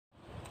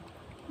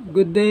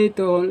Good day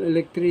to all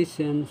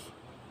electricians.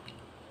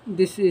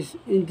 This is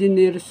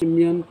Engineer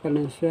Simeon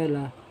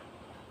Palenzuela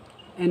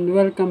and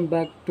welcome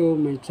back to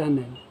my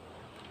channel.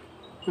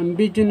 Ang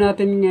video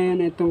natin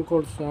ngayon ay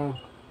tungkol sa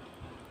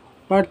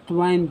part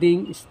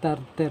winding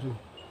starter.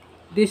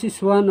 This is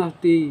one of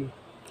the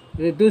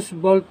reduced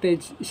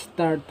voltage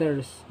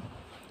starters.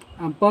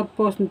 Ang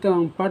purpose nito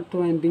ang part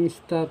winding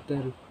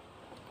starter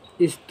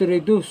is to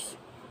reduce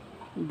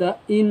the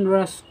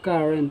inrush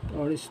current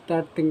or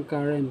starting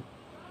current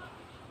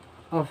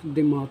of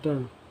the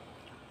motor.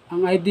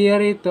 Ang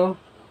idea rito,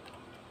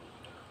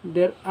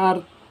 there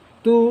are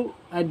two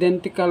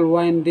identical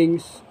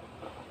windings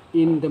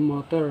in the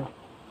motor.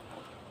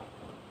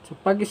 So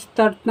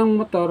pag-start ng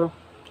motor,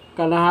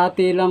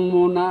 kalahati lang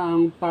muna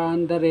ang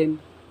paandarin.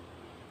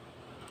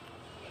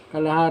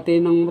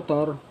 Kalahati ng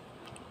motor.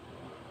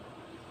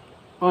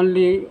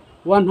 Only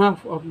one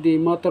half of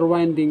the motor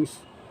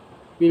windings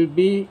will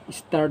be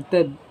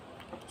started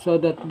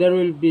so that there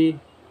will be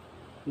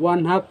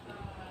one half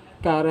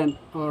current,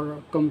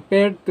 or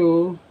compared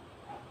to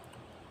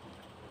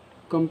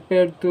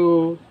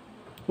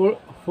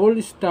full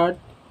start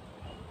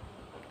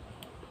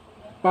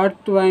part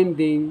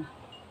winding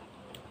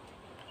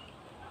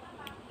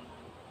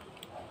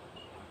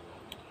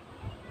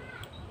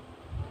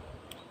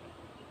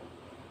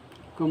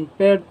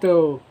compared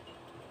to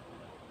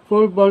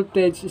full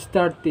voltage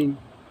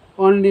starting,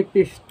 only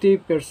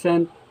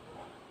 50%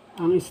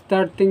 ang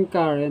starting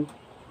current.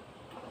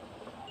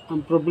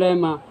 Ang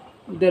problema,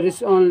 there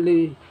is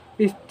only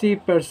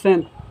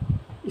 50%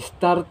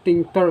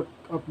 starting torque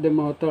of the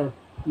motor.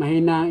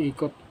 Mahina ang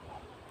ikot.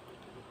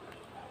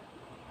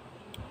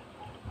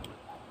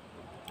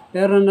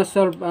 Pero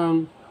na-solve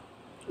ang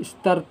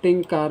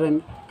starting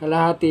current,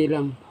 kalahati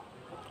lang.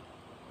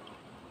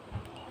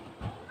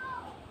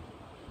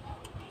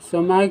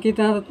 So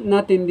makikita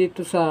natin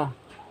dito sa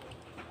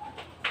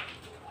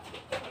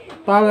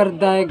power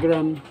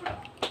diagram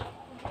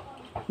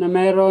na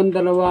mayroon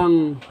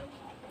dalawang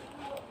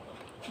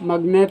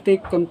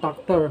magnetic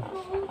contactor,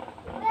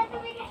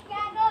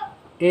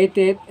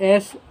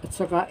 88S at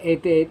saka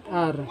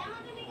 88R.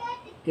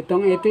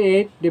 Itong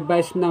 88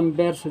 device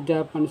number sa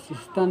Japanese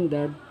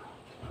standard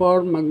for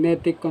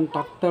magnetic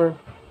contactor.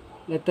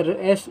 Letter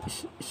S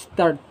is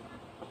start.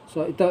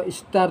 So ito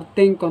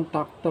starting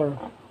contactor.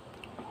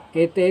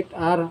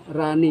 88R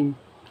running.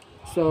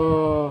 So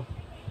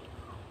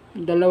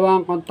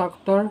dalawang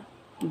contactor,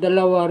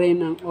 dalawa rin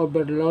ang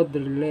overload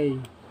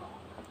relay.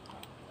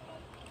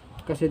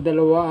 Kasi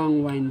dalawa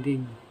ang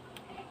winding.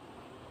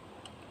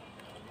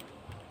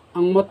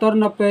 Ang motor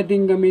na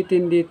pwedeng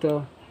gamitin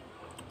dito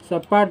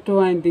sa part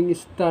winding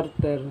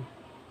starter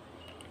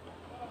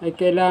ay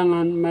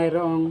kailangan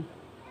mayroong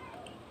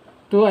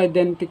two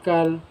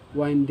identical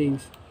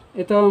windings.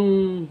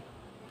 Itong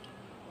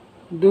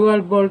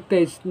dual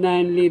voltage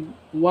 9 lead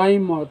Y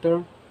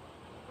motor,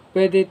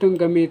 pwede itong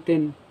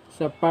gamitin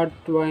sa part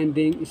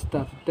winding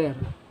starter.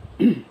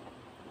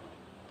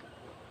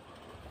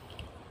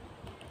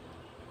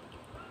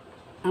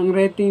 Ang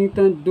rating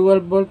nito, dual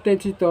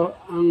voltage ito,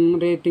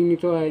 ang rating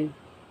nito ay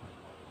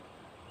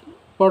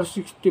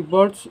 460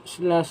 volts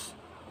slash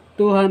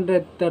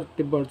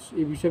 230 volts.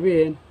 Ibig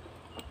sabihin,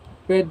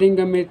 pwedeng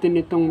gamitin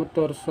itong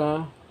motor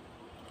sa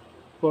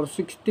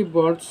 460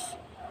 volts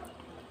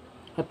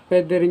at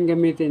pwede rin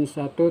gamitin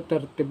sa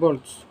 230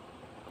 volts.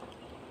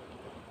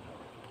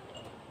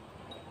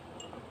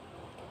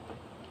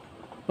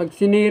 Pag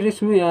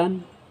siniris mo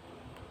yan,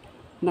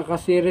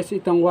 nakasiris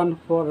itong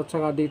 1.4 at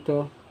saka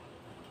dito,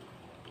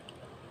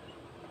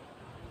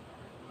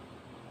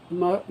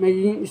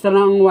 magiging isa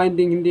lang ang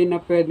winding hindi na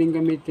pwedeng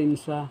gamitin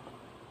sa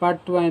part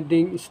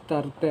winding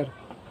starter.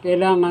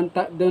 Kailangan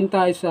doon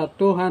tayo sa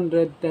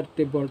 230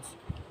 volts.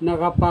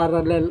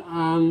 Nakaparallel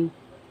ang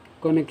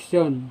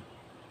connection.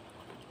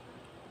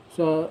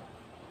 So,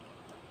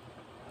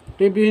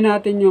 review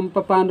natin yung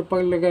paano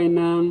paglagay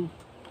ng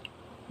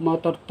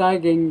motor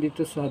tagging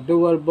dito sa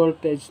dual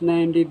voltage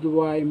 9 lead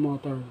Y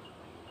motor.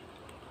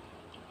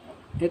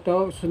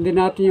 Ito, sundin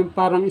natin yung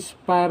parang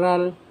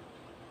spiral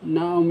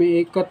na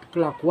umiikot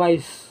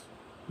clockwise,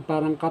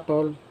 parang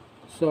katol.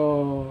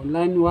 So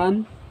line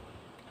 1,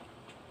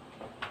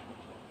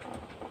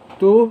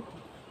 2,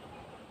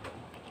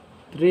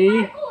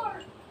 3,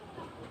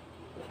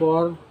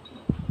 4,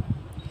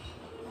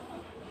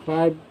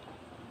 5,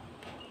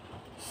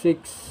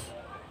 6,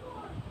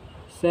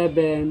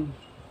 7,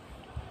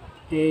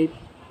 8,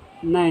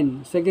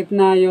 9. Sa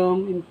gitna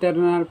yung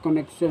internal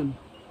connection,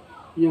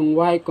 yung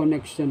Y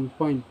connection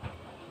point.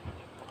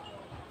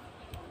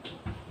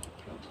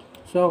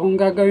 So, kung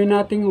gagawin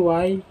nating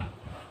Y,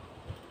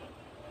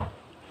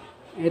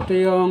 ito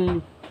yung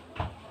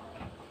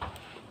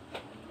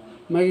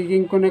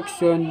magiging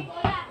connection.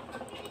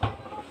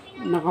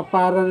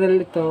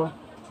 Nakaparallel ito.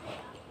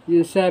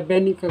 Yung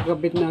 7,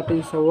 ikagabit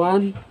natin sa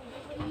 1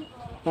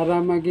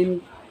 para maging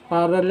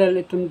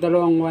parallel itong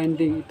dalawang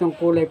winding. Itong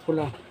kulay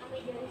pula.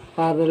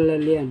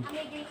 Parallel yan.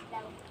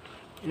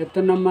 Ito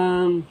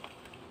namang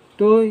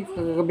 2,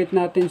 ikagabit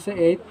natin sa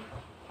 8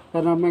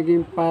 para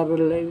maging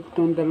parallel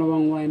itong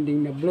dalawang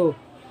winding na blue.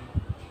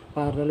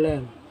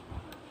 Parallel.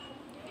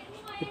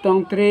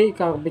 Itong 3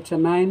 ikakabit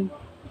sa 9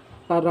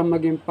 para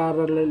maging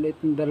parallel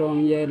itong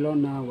dalawang yellow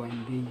na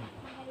winding.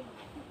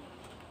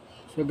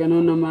 So,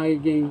 ganun na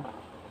magiging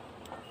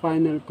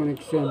final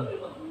connection.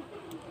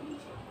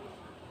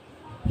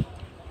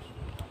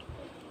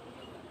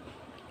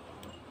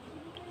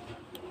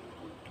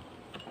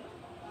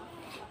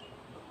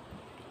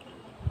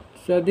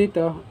 So,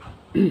 dito,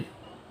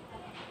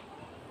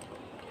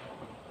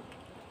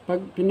 pag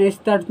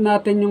pina-start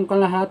natin yung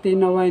kalahati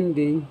na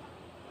winding,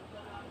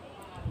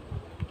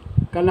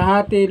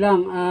 kalahati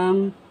lang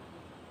ang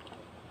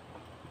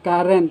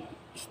current,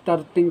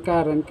 starting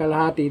current,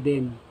 kalahati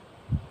din.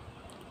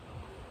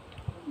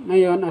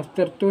 Ngayon,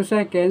 after 2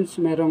 seconds,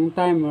 merong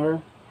timer,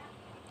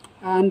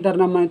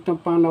 aandar naman itong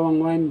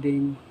pangalawang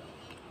winding,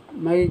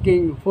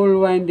 magiging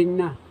full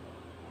winding na.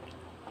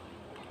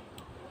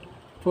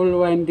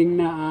 Full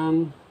winding na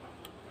ang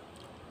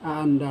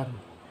aandar.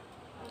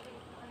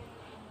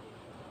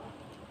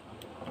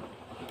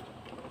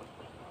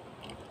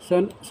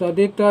 So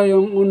dito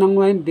yung unang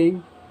winding,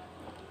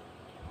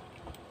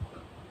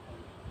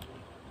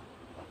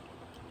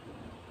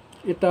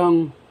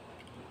 itong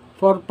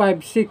 4,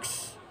 5,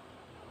 6,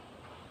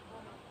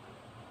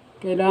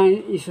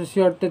 kailangan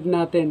isa-shorted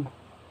natin.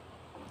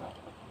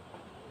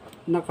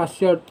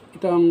 Naka-short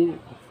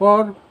itong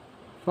 4,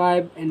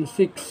 5, and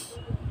 6.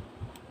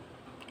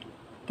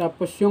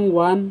 Tapos yung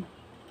 1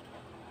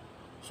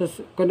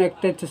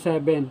 connected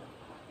sa 7.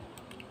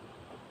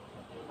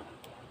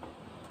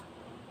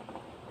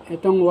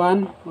 Itong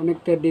 1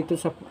 connected dito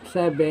sa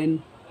 7,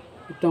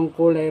 itong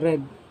kulay red.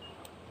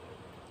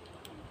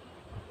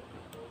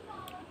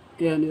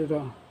 Yan, ito.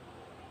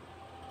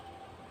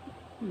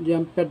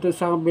 Jumper to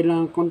sa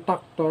kabilang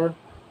contactor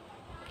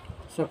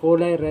sa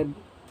kulay red.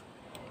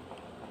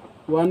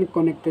 1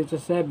 connected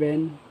sa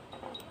 7.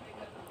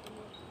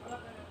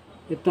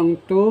 Itong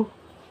 2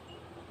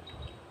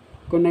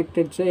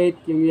 connected sa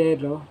 8, yung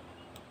yellow.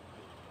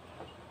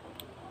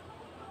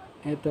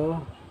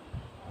 Ito,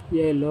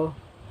 yellow.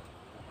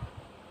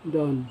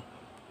 Doon,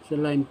 sa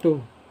line 2.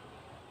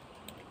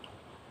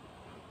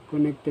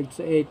 Connected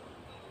sa 8.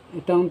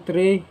 Itong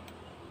 3,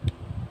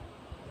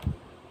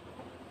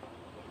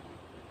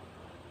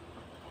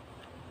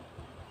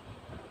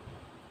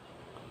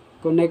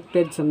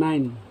 connected sa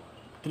 9.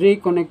 3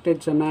 connected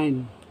sa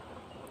 9.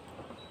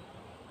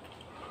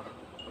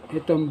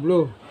 Itong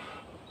blue.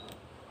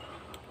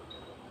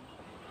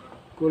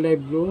 Kulay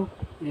blue.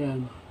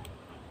 Ayan.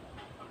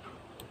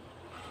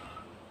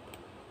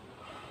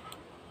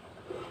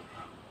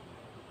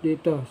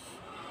 Dito,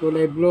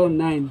 kulay blue,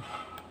 9.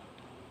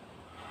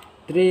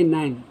 3,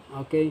 9.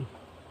 Okay.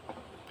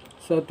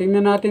 So,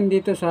 tingnan natin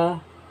dito sa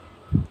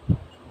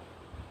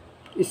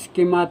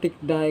schematic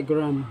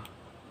diagram.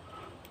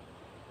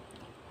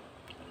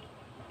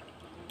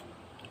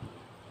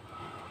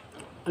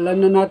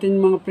 Alam na natin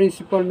yung mga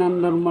principle na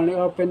normally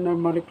open,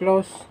 normally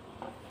close.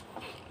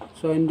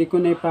 So, hindi ko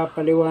na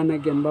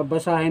ipapaliwanag yan.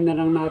 Babasahin na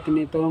lang natin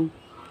itong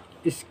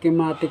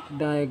schematic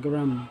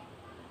diagram.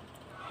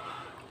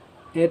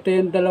 Ito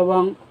yung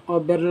dalawang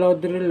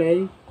overload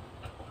relay.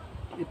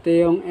 Ito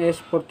yung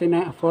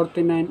S49,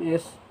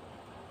 49S.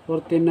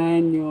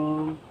 49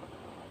 yung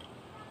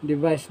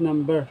device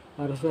number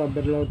para sa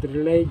overload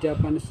relay,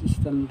 Japanese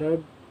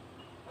standard.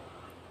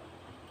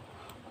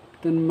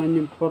 Ito naman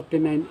yung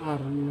 49R,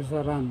 yung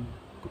sa RAM.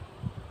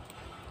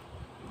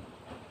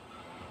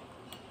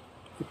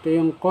 Ito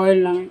yung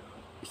coil ng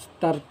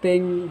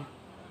starting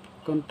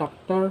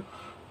contactor.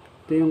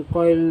 Ito yung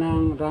coil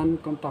ng run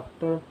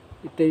contactor.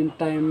 Ito yung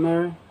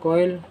timer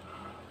coil.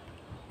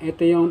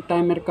 Ito yung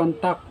timer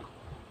contact.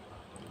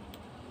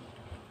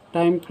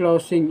 Time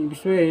closing. Ibig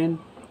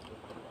sabihin,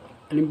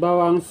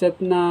 halimbawa ang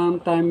set ng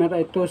timer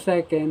ay 2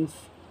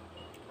 seconds.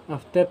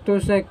 After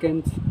 2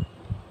 seconds,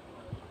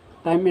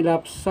 time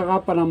elapse, saka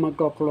pa lang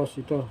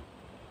magko-close ito.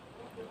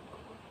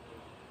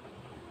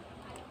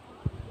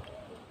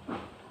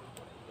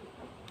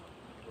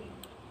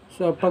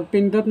 So, pag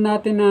pindot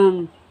natin ang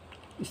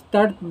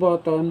start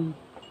button,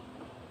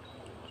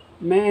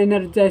 may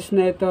energize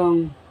na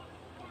itong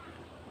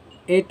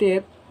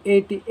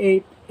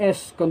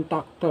 88S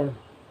contactor.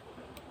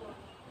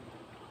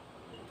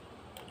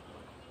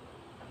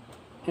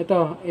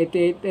 Ito,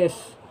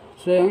 88S.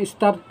 So, yung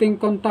starting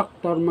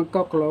contactor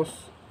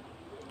magka-close.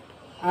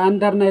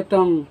 Under na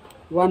itong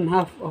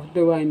 1/2 of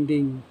the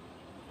winding.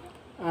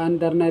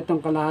 Under na itong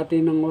kalahati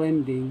ng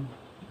winding.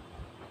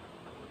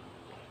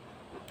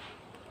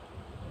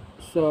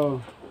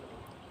 So,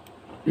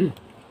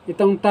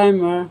 itong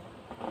timer,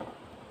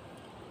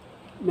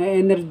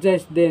 may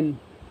energize din.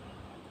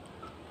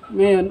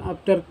 Ngayon,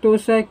 after 2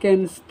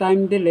 seconds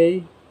time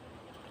delay,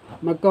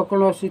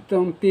 magko-close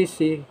itong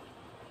TC,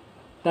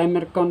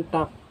 timer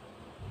contact,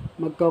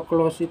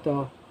 magko-close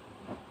ito.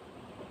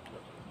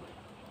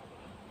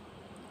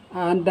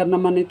 Under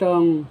naman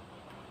itong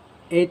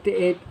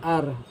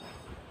 88R.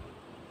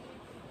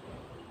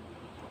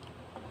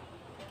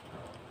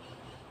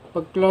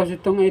 Pag-close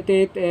itong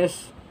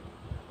 88S,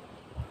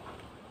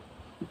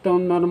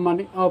 itong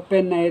normally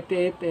open na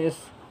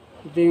 88S,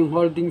 ito yung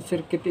holding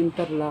circuit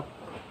interlock,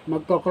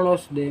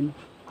 magko-close din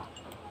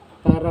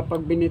para pag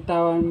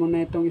binitawan mo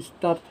na itong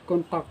start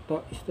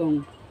contactor,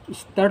 itong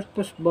start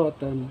push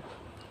button,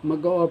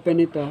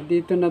 mag-open ito.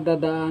 Dito na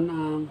dadaan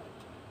ang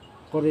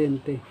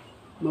kuryente.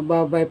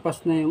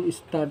 Mababypass na yung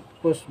start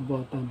push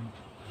button.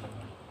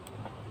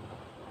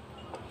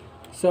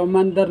 So,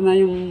 mandar na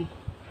yung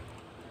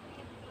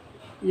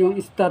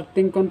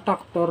starting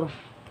contactor,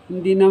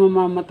 hindi na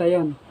mamamatay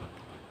yun.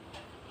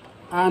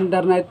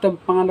 Aandar na itong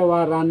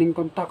pangalawa, running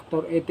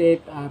contactor,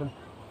 88R.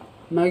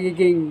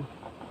 Magiging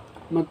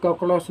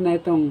magko-close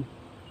na itong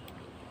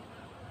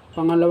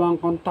pangalawang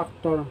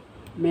contactor.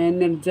 May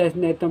energize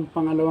na itong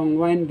pangalawang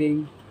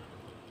winding.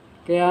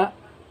 Kaya,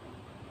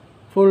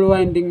 full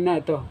winding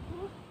na ito.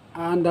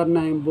 Aandar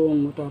na yung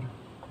buong motor.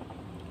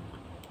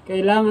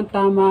 Kailangan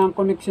tama ang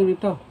connection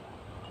nito.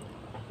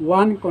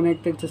 1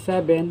 connected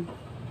sa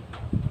 7.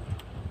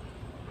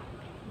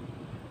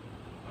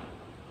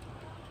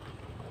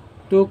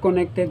 2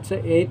 connected sa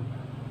 8.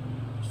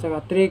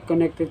 Saka 3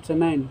 connected sa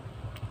 9.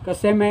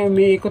 Kasi may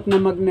umiikot na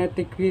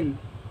magnetic field.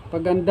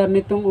 Pag andar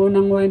nitong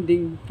unang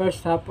winding,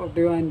 first half of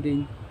the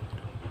winding,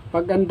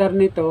 pag andar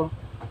nito,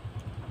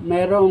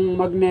 mayroong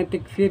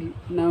magnetic field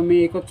na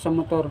umiikot sa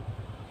motor.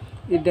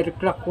 Either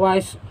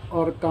clockwise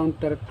or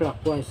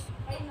counterclockwise.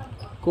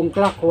 Kung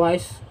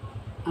clockwise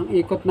ang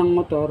ikot ng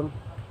motor,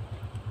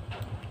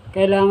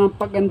 kailangan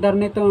pag andar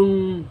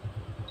nitong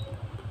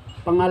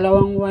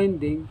pangalawang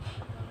winding,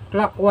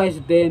 clockwise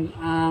din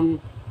ang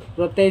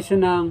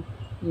rotation ng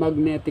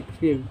magnetic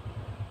field.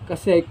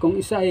 Kasi kung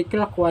isa ay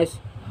clockwise,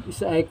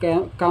 isa ay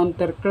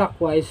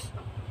counterclockwise,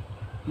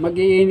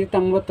 mag-iinit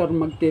ang motor,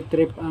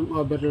 magtitrip ang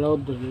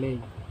overload relay.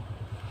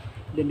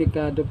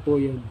 Delikado po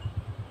yun.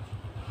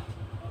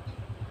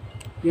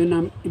 Yun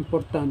ang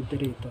importante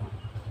rito.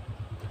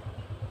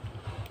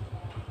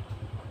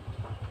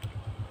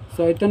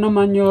 So ito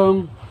naman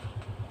yung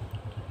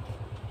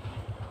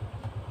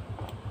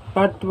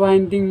part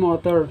winding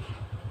motor.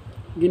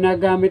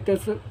 Ginagamit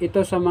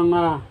ito sa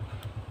mga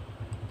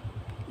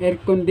air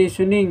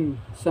conditioning,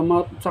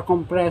 sa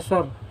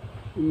compressor,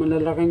 yung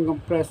malalaking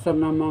compressor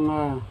ng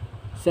mga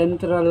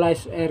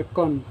centralized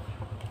aircon.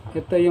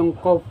 Ito yung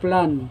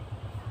Copeland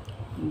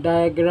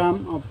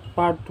diagram of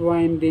part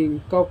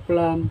winding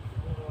Copeland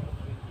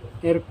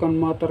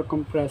aircon motor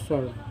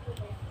compressor.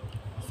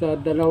 So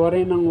dalawa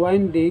rin ang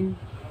winding,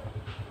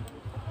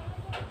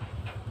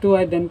 2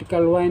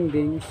 identical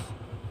windings.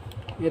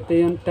 Ito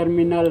yung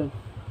terminal,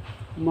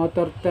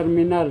 motor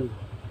terminal.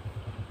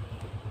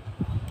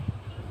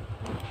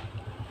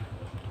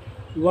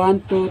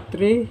 1, 2,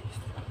 3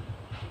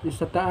 yung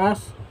sa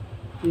taas.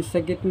 Yung sa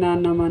gitna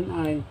naman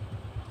ay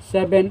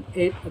 7,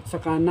 8 at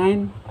saka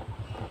 9.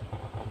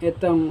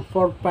 Itong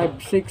 4, 5,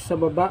 6 sa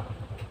baba.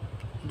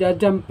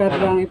 Jajumper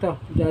lang ito.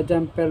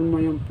 Jajumper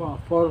mo yung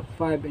 4,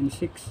 5, and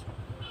 6.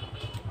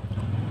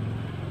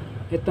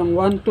 Itong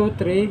 1, 2,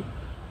 3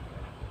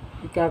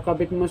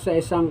 ikakabit mo sa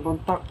isang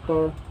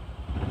contactor.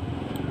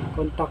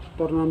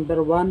 Contactor number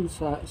 1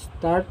 sa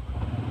start.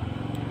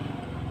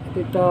 At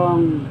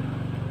itong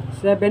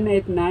 7,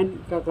 8,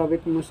 9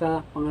 kakabit mo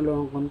sa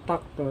pangalawang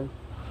contactor.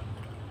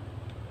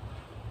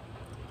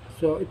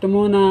 So ito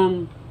muna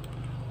ang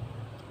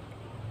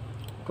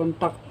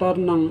contactor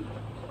ng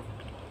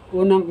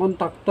unang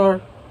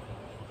contactor.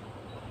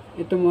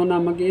 Ito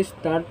muna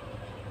mag-i-start.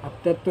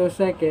 After 2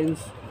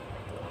 seconds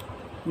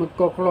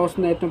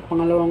magko-close na itong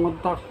pangalawang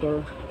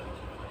contactor.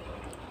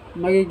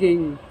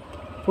 Magiging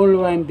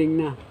full winding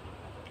na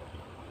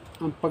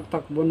ang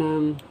pagtakbo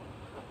ng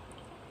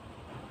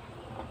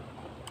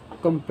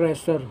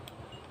compressor.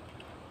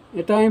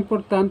 Ito ang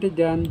importante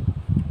dyan.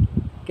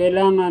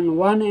 Kailangan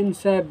 1 and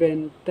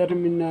 7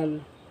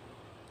 terminal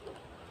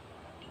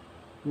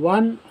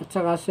 1 at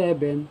saka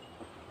 7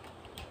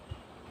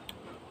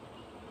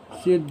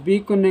 should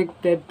be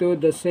connected to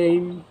the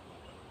same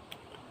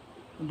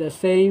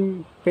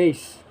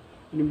phase.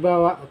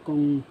 Halimbawa,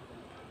 kung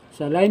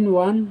sa line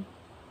 1,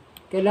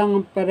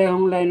 kailangan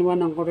parehong line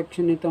 1 ang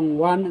correction nitong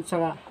 1 at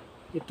saka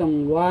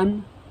itong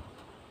 1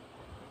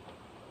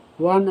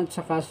 at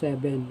saka 7.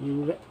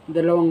 Yung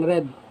dalawang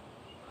red.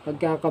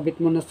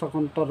 Pagkakabit mo na sa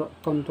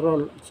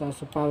control sa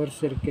power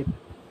circuit.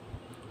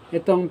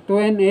 Itong 2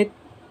 and 8,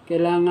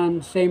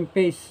 kailangan same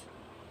phase.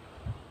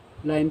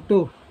 Line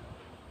 2.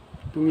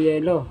 Itong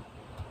yellow.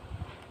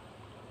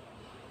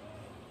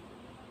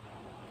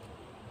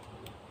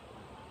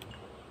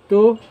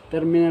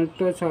 Terminal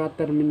 2 saka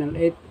terminal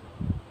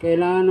 8.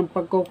 Kailangan ng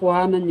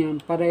pagkukuhanan niyan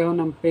pareho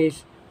ng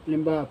phase.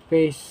 Halimbawa,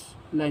 phase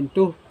line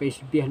 2,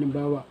 phase B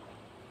halimbawa.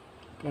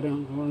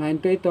 Kung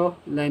line 2 ito,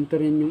 line 2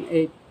 rin yung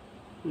 8.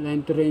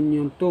 Line 2 rin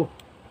yung 2.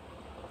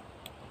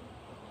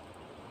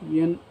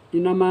 Yun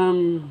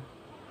namang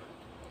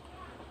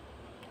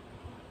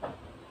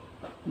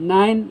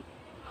 9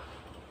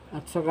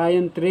 at saka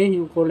yung 3,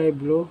 yung kulay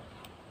blue.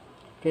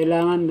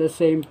 Kailangan the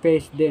same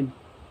phase din.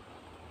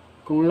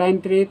 Kung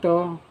line 3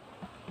 ito,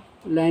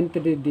 line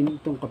 3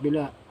 din itong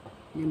kabila.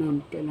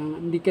 Ganun,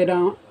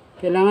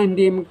 kailangan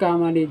hindi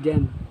magkamali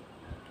dyan.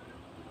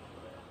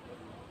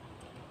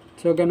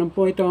 So, ganun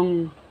po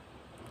itong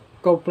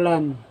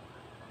Copeland.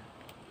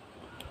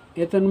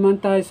 Ito naman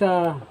tayo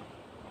sa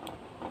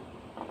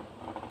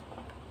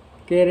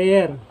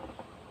Carrier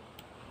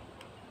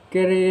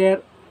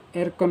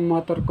aircon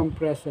motor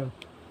compressor.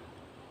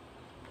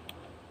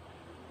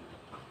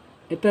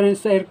 Ito rin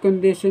sa air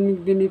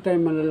conditioning din ito ay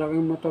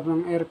malalaking motor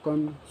ng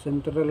aircon,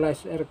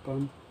 centralized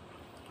aircon.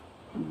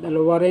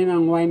 Dalawa rin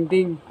ang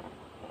winding.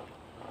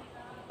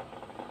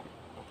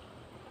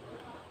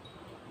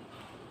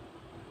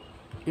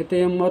 Ito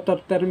yung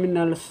motor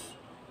terminals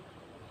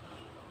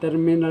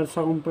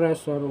sa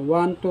compressor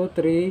 1, 2,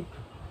 3,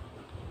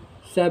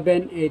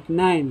 7, 8,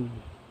 9.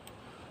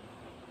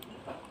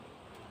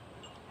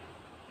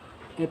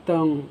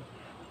 Itong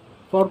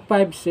 4,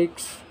 5,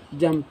 6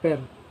 jumper.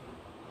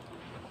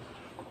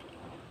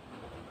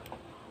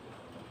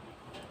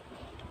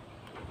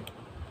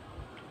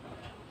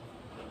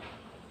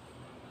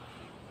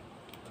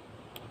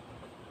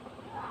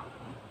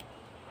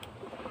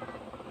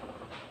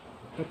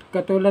 At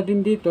katulad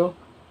din dito,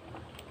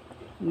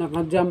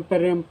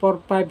 naka-jumper yung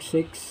 4, 5,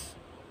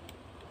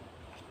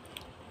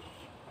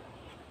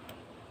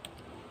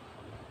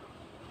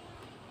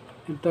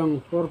 6.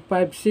 Itong 4,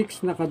 5,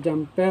 6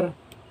 naka-jumper.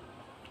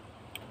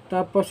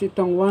 Tapos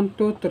itong 1,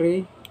 2,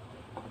 3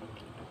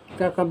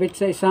 kakabit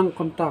sa isang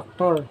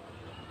contactor.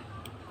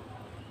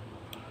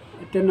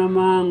 Ito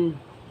namang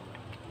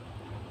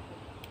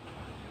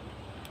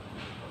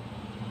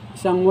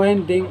isang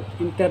winding,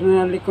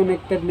 internally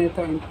connected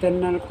nito,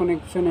 internal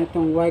connection na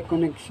itong Y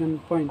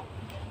connection point.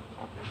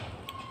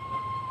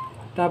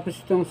 Tapos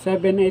itong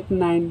 7, 8,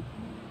 9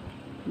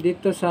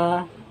 dito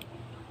sa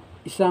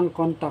isang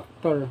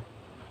contactor.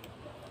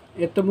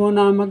 Ito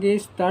muna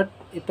mag-i-start,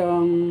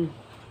 itong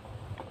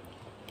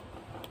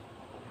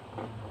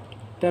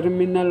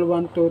terminal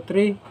 1, 2,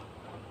 3.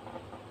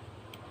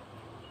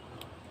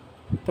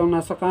 Itong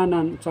nasa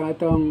kanan, at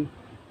itong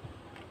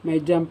may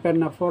jumper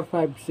na 4,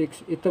 5,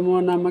 6. Ito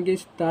muna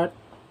mag-start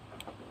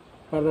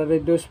para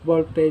reduce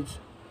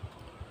voltage.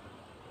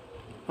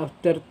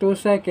 After 2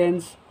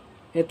 seconds,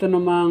 ito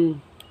namang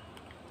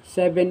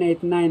 7,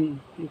 8, 9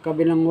 yung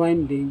kabilang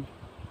winding.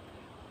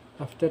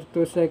 After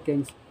 2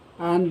 seconds,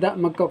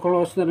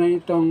 magko-close na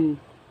rin itong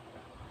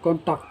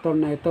contactor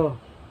na ito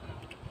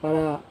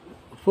para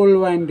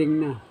full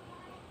winding na.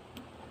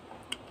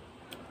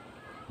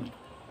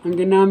 Ang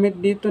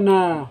ginamit dito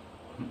na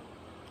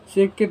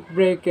circuit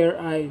breaker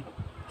ay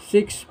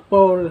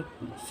 6-pole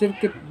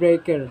circuit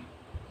breaker,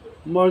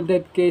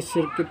 molded case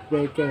circuit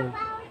breaker.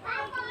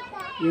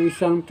 Yung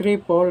isang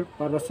 3-pole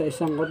para sa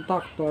isang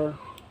contactor,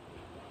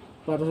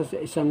 para sa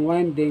isang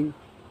winding.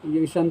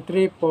 Yung isang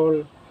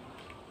 3-pole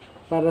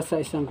para sa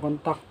isang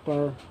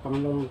contactor,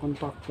 pangalawang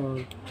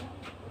contactor,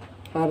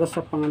 para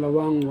sa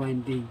pangalawang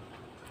winding.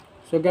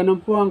 So,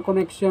 ganun po ang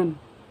connection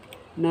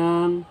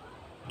ng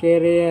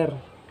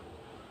Carrier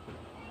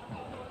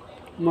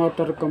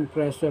motor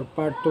compressor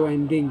part 2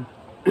 winding.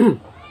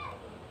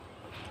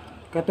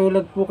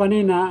 Katulad po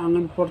kanina, ang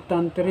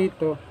importante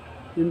rito,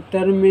 yung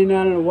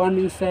terminal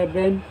 1 and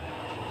 7,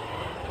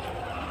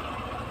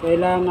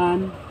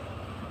 kailangan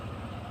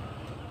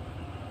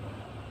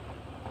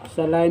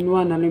sa line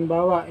 1,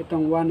 halimbawa,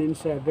 itong 1 and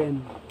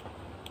 7.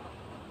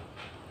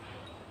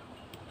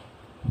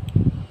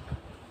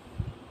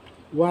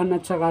 1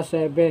 at saka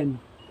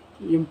 7,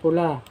 yung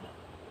pula.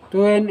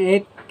 2 and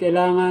 8,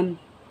 kailangan,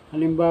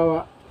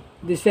 halimbawa,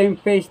 the same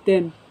phase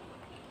din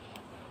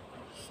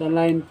sa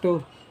line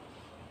 2.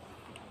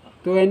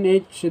 2 and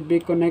 8 should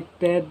be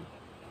connected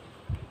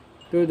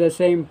to the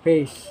same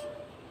phase.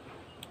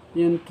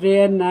 Yung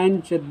 3 and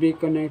 9 should be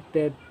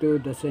connected to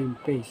the same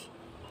phase.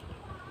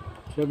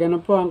 So,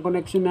 ganun po ang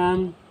connection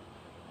ng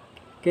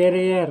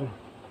Carrier.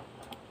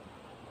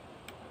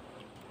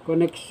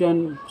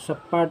 Connection sa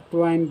part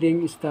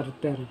winding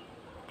starter.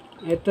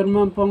 Ito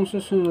naman pong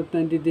susunod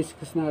na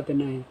di-discuss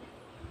natin ay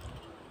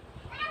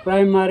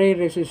primary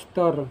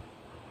resistor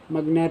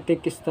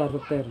magnetic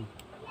starter.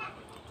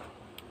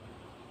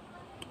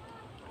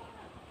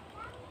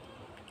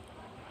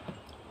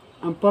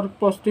 Ang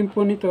purpose din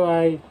po nito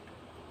ay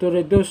to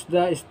reduce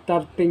the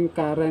starting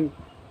current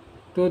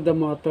to the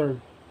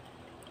motor.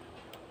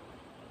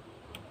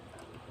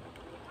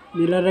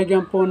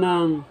 Nilalagyan po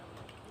ng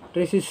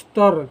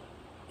resistor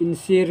in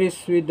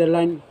series with the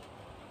line.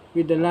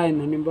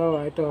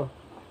 Halimbawa, ito.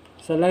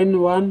 Sa line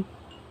 1,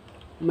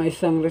 may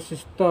isang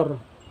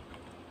resistor.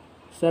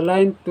 Sa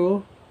line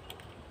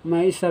 2,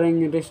 may isa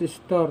ring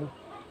resistor.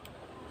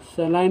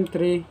 Sa line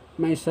 3,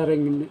 may isa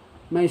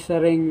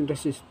ring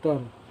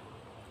resistor.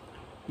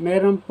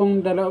 Meron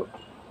pong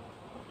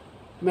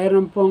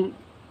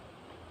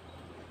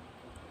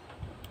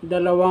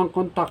dalawang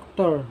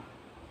contactor.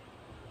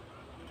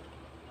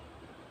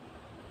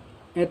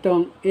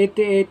 Itong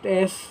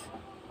 88S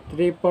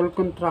triple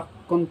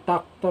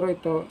contactor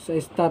ito sa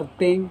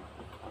starting,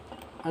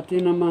 at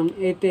yun namang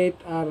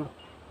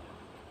 88R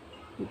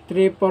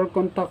triple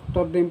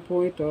contactor din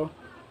po ito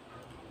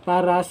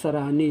para sa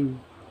running.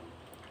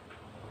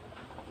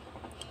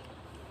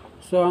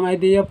 So, ang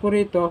idea po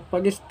rito,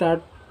 pag start,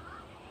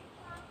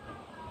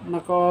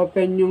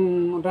 naka-open yung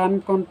run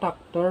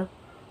contactor,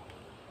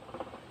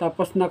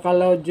 tapos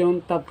naka-load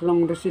yung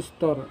tatlong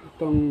resistor.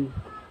 Itong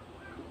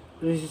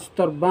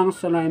resistor bank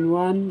sa line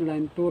 1,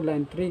 line 2,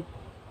 line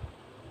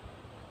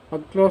 3.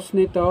 Pag close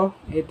nito,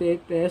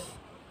 88S,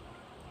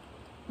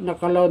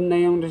 naka-load na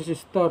yung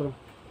resistor.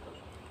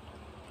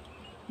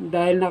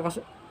 Dahil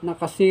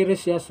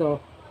naka-series siya,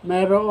 so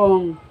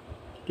mayroong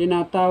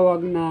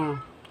tinatawag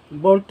na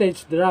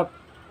voltage drop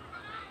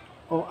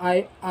o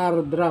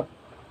IR drop,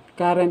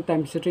 current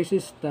times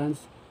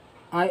resistance.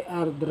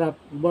 IR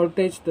drop,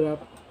 voltage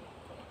drop,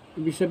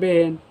 ibig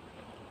sabihin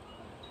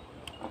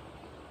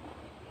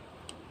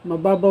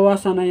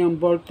mababawasan na yung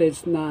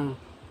voltage na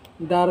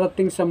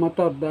darating sa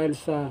motor dahil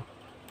sa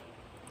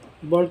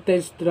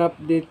voltage drop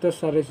dito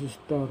sa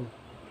resistor.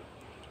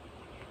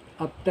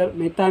 After,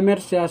 may timer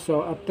siya,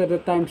 so after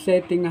the time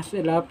setting has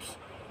elapsed,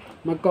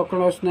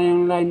 magko-close na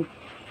yung line,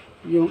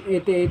 yung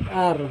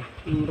 88R,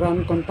 yung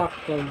run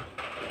contactor.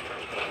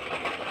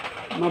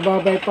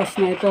 Mababypass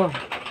na ito.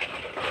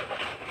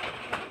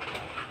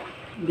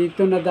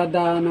 Dito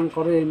nadadaan ng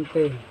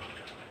kuryente.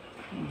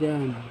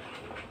 Diyan.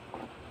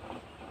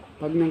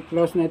 Pag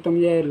nang-close na itong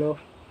yellow,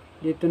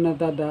 dito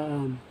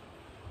nadadaan.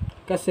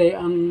 Kasi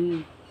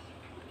ang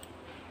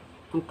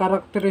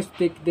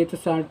characteristic dito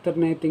sa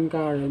alternating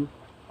current,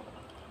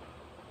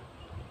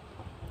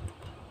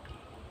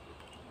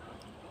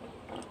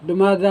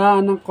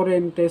 dumadaan ng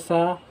kuryente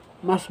sa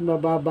mas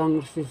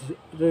mababang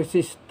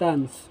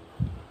resistance.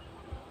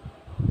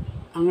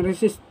 Ang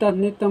resistance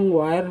nitong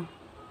wire,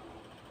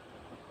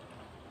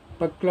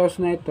 pag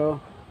close na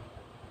ito,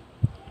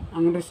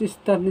 ang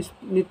resistance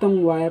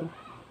nitong wire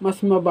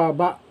mas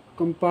mababa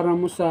kumpara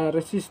mo sa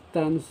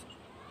resistance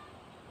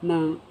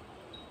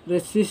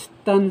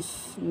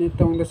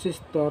nitong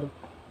resistor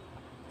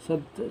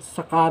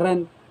sa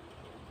current.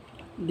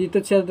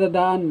 Dito siya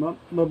dadaan,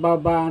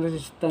 mababa ang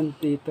resistance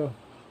dito.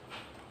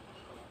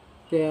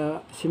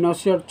 Kaya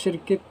sino-short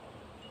circuit,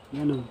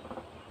 ganun.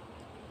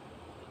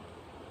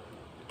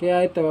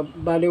 Kaya ito,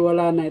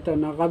 baliwala na ito.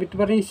 Nakabit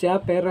pa rin siya,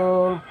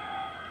 pero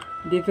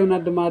dito na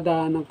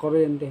dumadaan ng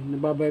kuryente,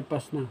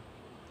 nababypass na.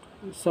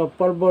 So,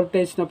 full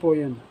voltage na po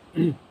yun.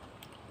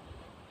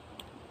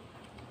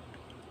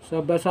 So,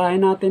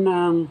 basahin natin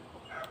ang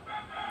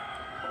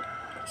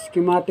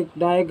schematic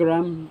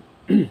diagram.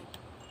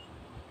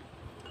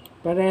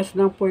 Parehas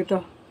lang po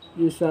ito,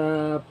 yung sa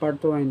part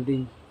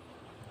winding.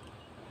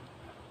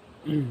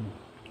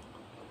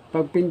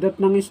 Pag pindot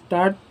ng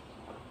start,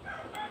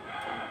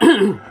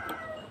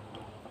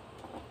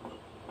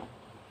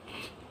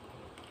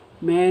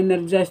 may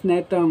energize na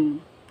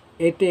itong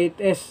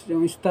 88S,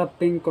 yung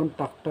starting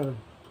contactor.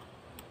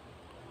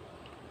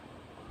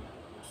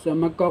 So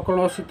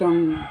magko-close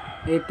itong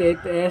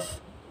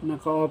 88S,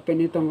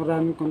 naka-open itong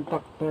run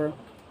contactor,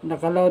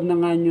 naka-load na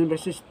nga yung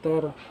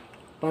resistor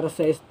para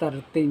sa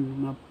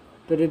starting,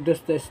 to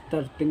reduce the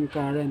starting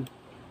current.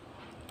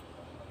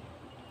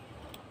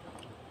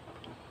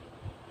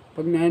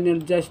 Pag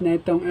na-energize na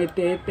itong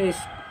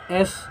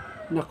 88S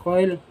na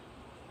coil,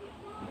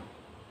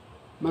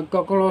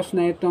 magko-close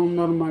na itong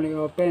normally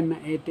open na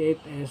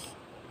 88S.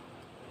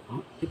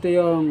 Ito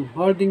yung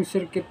holding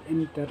circuit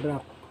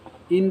interlock.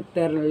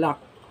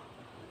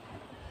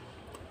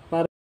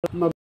 Para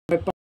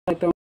mabypass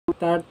itong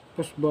start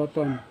push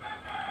button,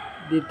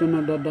 dito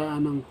na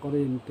dadaan ang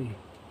kuryente.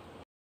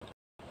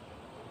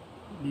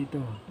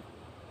 Dito.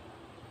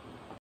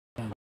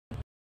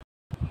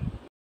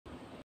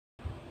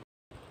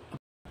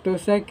 2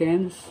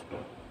 seconds.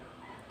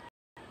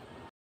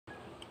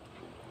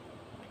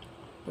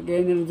 Pag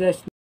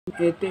energize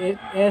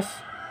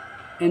 88S,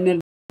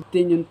 energize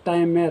din yung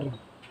timer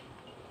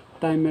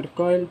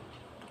coil.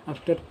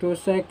 After 2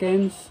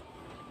 seconds,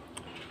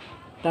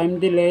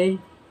 time delay,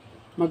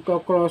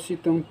 magko-close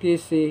itong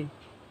PC,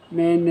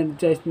 may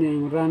energize na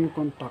yung run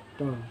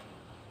contactor.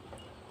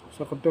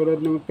 So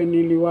katulad ng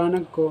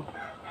piniliwanag ko,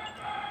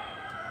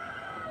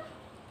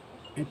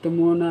 ito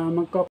muna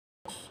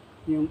magko-close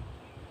yung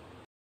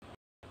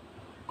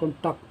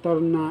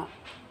contactor na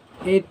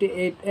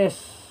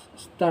 88S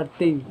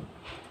starting.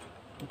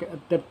 Okay,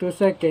 after 2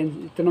 seconds,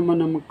 ito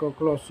naman ang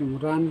magko-close yung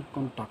run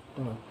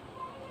contactor.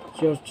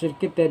 Short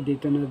circuited,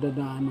 dito na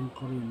dadaan ng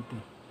kuryente.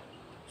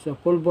 So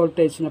full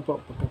voltage na po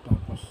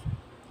pagkatapos.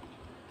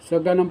 So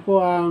ganun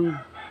po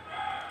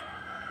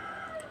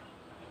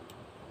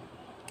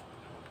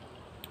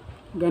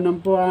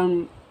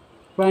ang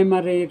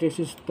primary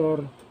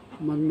resistor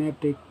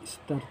magnetic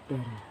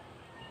starter.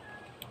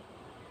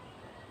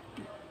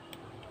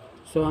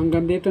 So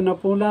hanggang dito na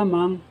po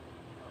lamang.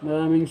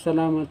 Maraming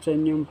salamat sa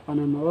inyong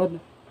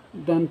panonood.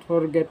 Don't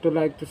forget to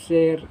like, to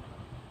share,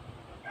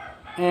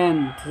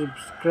 and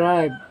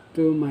subscribe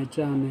to my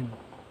channel.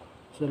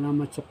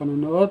 Salamat sa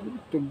panonood.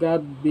 To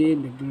God be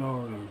the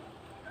glory.